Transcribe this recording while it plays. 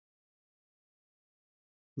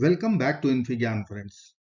Welcome back to Infigyan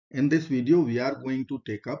friends. In this video, we are going to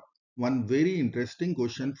take up one very interesting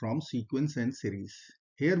question from sequence and series.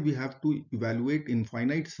 Here we have to evaluate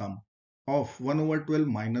infinite sum of 1 over 12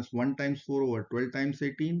 minus 1 times 4 over 12 times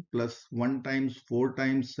 18 plus 1 times 4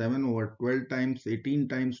 times 7 over 12 times 18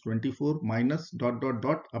 times 24 minus ...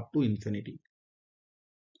 up to infinity.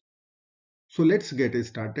 So let's get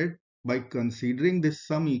started by considering this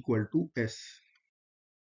sum equal to S.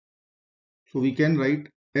 So we can write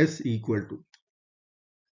S equal to.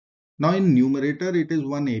 Now in numerator it is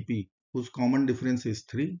 1 AP whose common difference is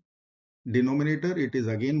 3. Denominator it is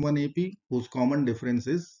again 1 AP whose common difference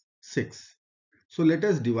is 6. So let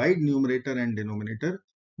us divide numerator and denominator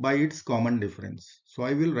by its common difference. So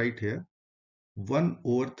I will write here 1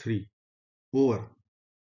 over 3 over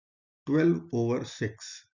 12 over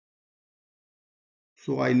 6.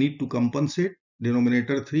 So I need to compensate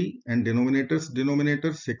denominator 3 and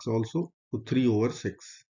denominator 6 also. So 3 over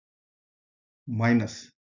 6 minus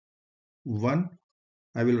 1.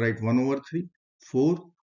 I will write 1 over 3. 4.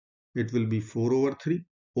 It will be 4 over 3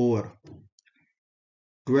 over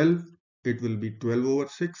 12. It will be 12 over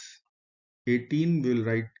 6. 18 will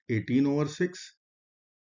write 18 over 6.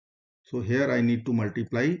 So here I need to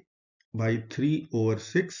multiply by 3 over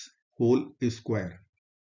 6 whole square.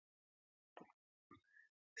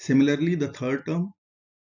 Similarly, the third term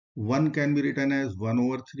 1 can be written as 1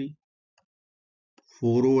 over 3,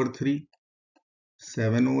 4 over 3,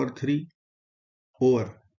 7 over 3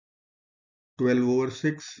 over 12 over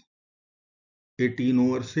 6, 18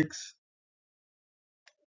 over 6,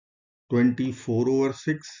 24 over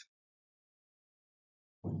 6.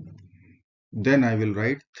 Then I will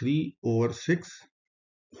write 3 over 6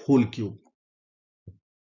 whole cube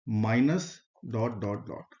minus ...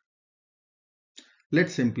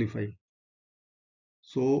 Let's simplify.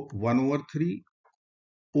 So 1 over 3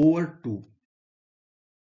 over 2.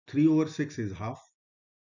 3 over 6 is half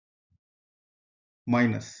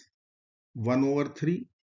minus 1 over 3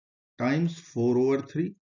 times 4 over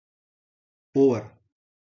 3 over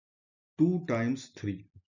 2 times 3.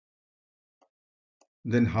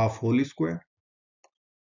 Then half whole square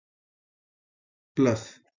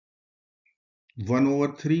plus 1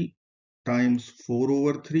 over 3 times 4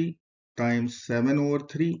 over 3 times 7 over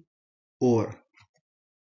 3 over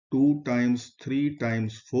 2 times 3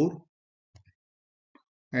 times 4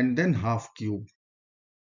 and then half cube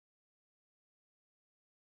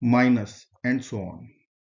minus and so on.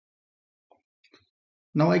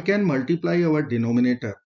 Now I can multiply our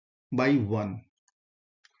denominator by 1.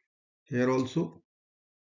 Here also,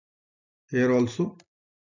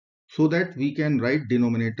 so that we can write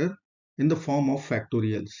denominator in the form of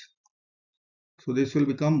factorials. So this will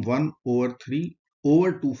become 1 over 3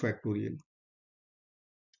 over 2 factorial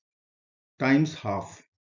times half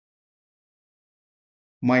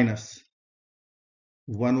minus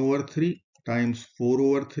 1 over 3 times 4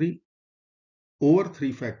 over 3 over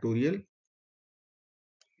 3 factorial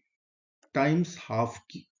times half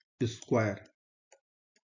square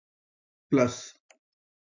plus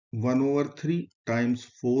 1 over 3 times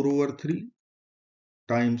 4 over 3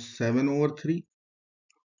 times 7 over 3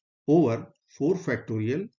 over 4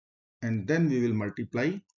 factorial, and then we will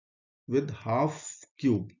multiply with half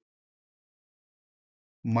cube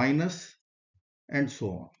minus and so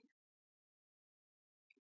on.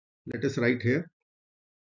 Let us write here.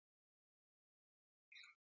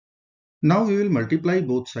 Now we will multiply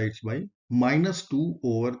both sides by minus 2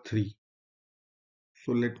 over 3.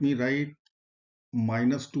 So let me write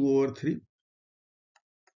minus 2 over 3.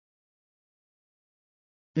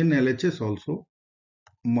 In LHS also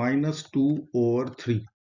minus 2 over 3.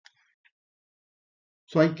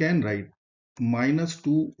 So I can write minus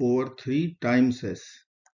 2 over 3 times S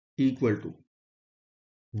equal to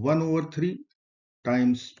 1 over 3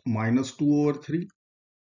 times minus 2 over 3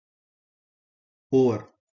 over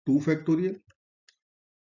 2 factorial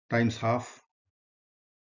times half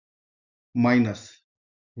minus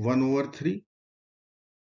 1 over 3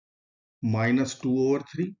 minus 2 over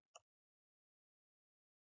 3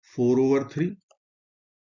 4 over 3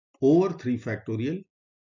 over 3 factorial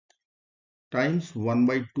times 1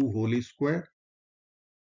 by 2 whole square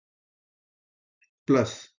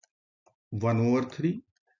plus 1 over 3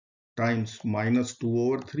 times minus 2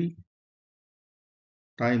 over 3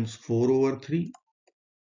 times 4 over 3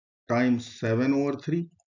 times 7 over 3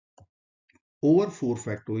 over 4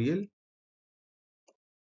 factorial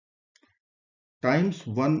times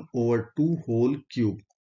 1 over 2 whole cube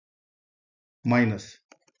minus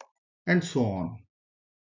and so on.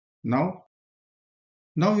 Now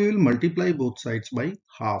we will multiply both sides by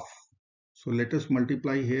half. So let us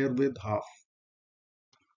multiply here with half.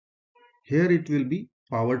 Here it will be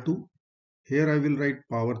power 2. Here I will write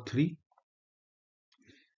power 3.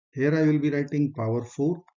 Here I will be writing power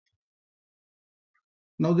 4.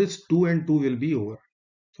 Now this 2 and 2 will be over.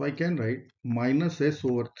 So I can write minus s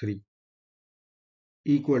over 3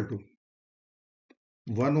 equal to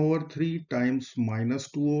 1 over 3 times minus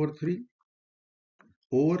 2 over 3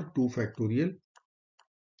 over 2 factorial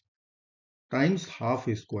times half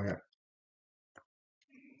square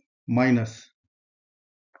minus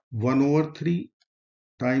 1 over 3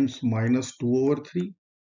 times minus 2 over 3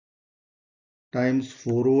 times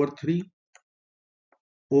 4 over 3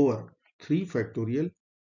 over 3 factorial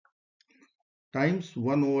times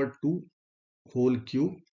 1 over 2 whole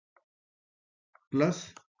cube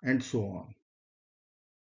plus and so on.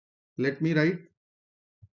 Let me write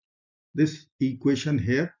this equation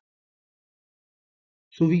here.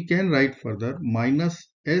 So we can write further minus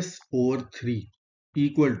s over 3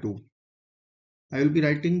 equal to, I will be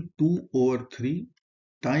writing 2 over 3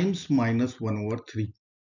 times minus 1 over 3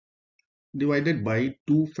 divided by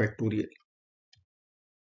 2 factorial.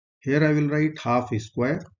 Here I will write half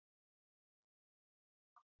square.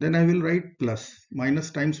 Then I will write plus, minus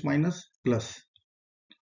times minus plus.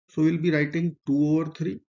 So we will be writing 2 over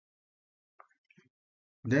 3.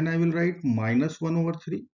 Then I will write minus 1 over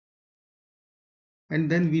 3. And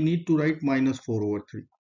then we need to write minus 4 over 3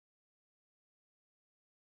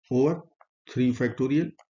 over 3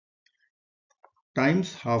 factorial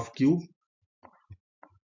times half cube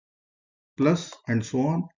plus and so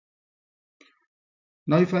on.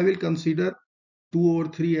 Now if I will consider 2 over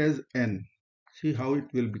 3 as n, see how it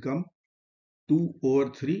will become 2 over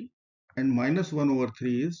 3 and minus 1 over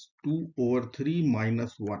 3 is 2 over 3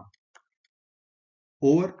 minus 1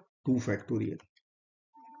 over 2 factorial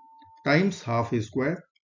times half square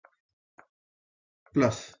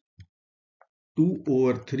plus 2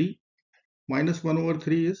 over 3 minus 1 over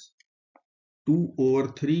 3 is 2 over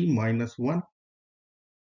 3 minus 1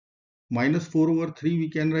 minus 4 over 3 we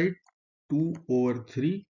can write 2 over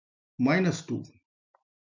 3 minus 2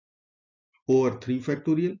 over 3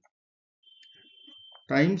 factorial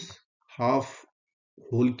times half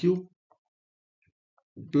whole cube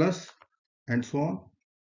plus and so on.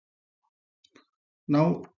 Now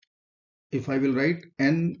if I will write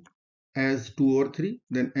n as 2 over 3,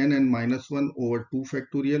 then n minus 1 over 2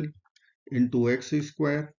 factorial into x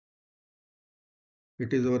square.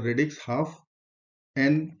 It is our radix half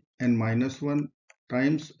n minus 1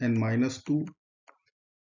 times n minus 2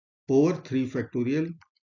 over 3 factorial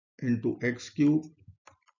into x cube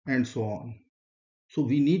and so on. So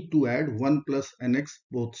we need to add 1 plus nx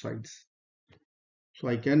both sides. So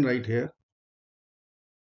I can write here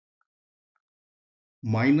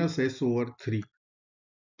minus s over 3.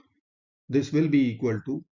 This will be equal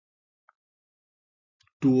to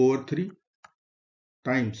 2 over 3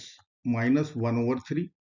 times minus 1 over 3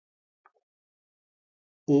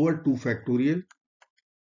 over 2 factorial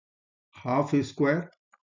half square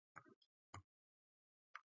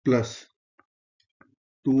plus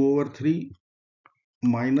 2 over 3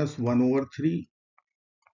 minus 1 over 3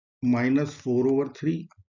 minus 4 over 3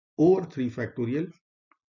 over 3 factorial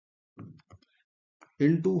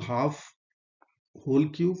into half whole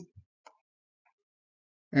cube,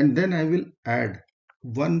 and then I will add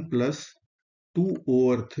 1 plus 2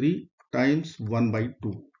 over 3 times 1 by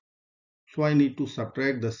 2. So I need to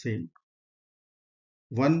subtract the same.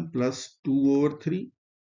 1 plus 2 over 3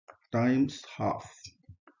 times half.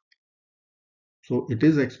 So it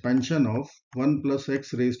is expansion of 1 plus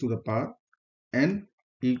x raised to the power n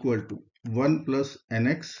equal to 1 plus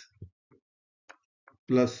nx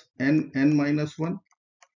plus n minus 1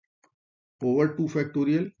 over 2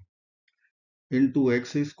 factorial into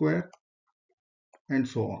x square and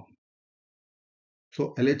so on.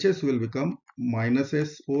 So LHS will become minus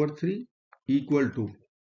s over 3 equal to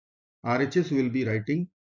RHS will be writing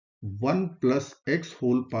 1 plus x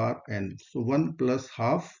whole power n. So 1 plus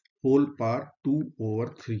half whole power 2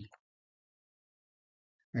 over 3.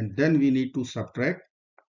 And then we need to subtract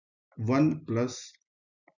 1 plus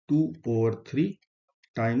 2 over 3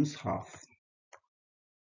 times half.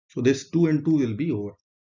 So this 2 and 2 will be over.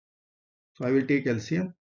 So I will take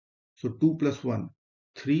LCM. So 2 plus 1,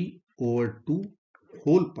 3 over 2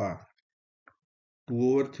 whole power 2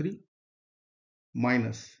 over 3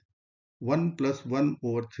 minus 1 plus 1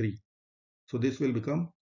 over 3. So this will become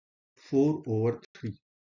 4 over 3.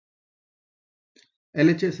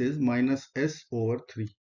 LHS is minus s over 3.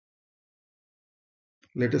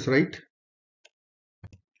 Let us write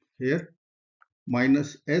here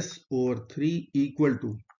minus s over 3 equal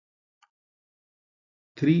to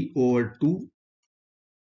 3 over 2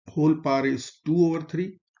 whole power is 2 over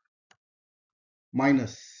 3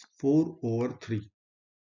 minus 4 over 3.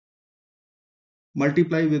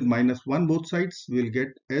 Multiply with minus 1 both sides, we'll get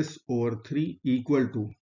s over 3 equal to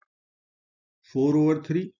 4 over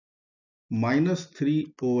 3 minus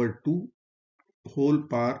 3 over 2 whole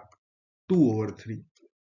power 2 over 3.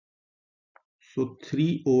 So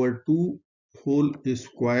 3 over 2 whole is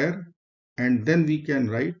square, and then we can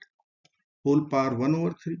write whole power 1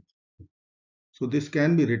 over 3. So this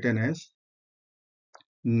can be written as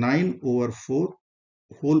 9 over 4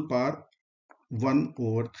 whole power 1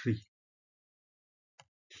 over 3.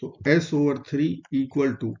 So s over 3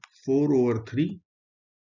 equal to 4 over 3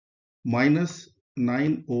 minus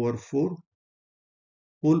 9 over 4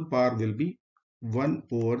 whole power will be 1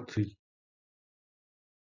 over 3.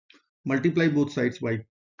 Multiply both sides by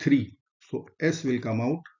 3. So s will come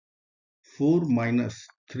out 4 minus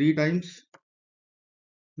 3 times.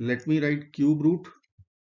 Let me write cube root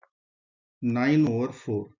 9 over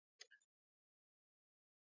 4.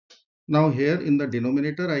 Now here in the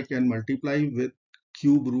denominator I can multiply with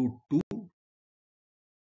cube root 2.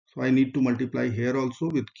 So I need to multiply here also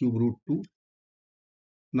with cube root 2.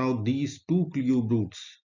 Now these two cube roots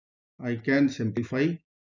I can simplify.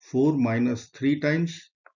 4 minus 3 times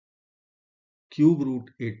cube root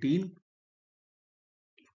 18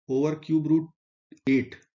 over cube root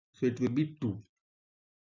 8. So it will be 2.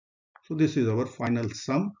 So this is our final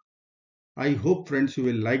sum. I hope friends you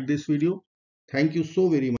will like this video. Thank you so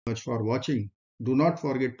very much for watching. Do not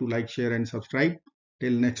forget to like, share and subscribe.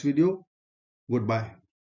 Till next video. Goodbye.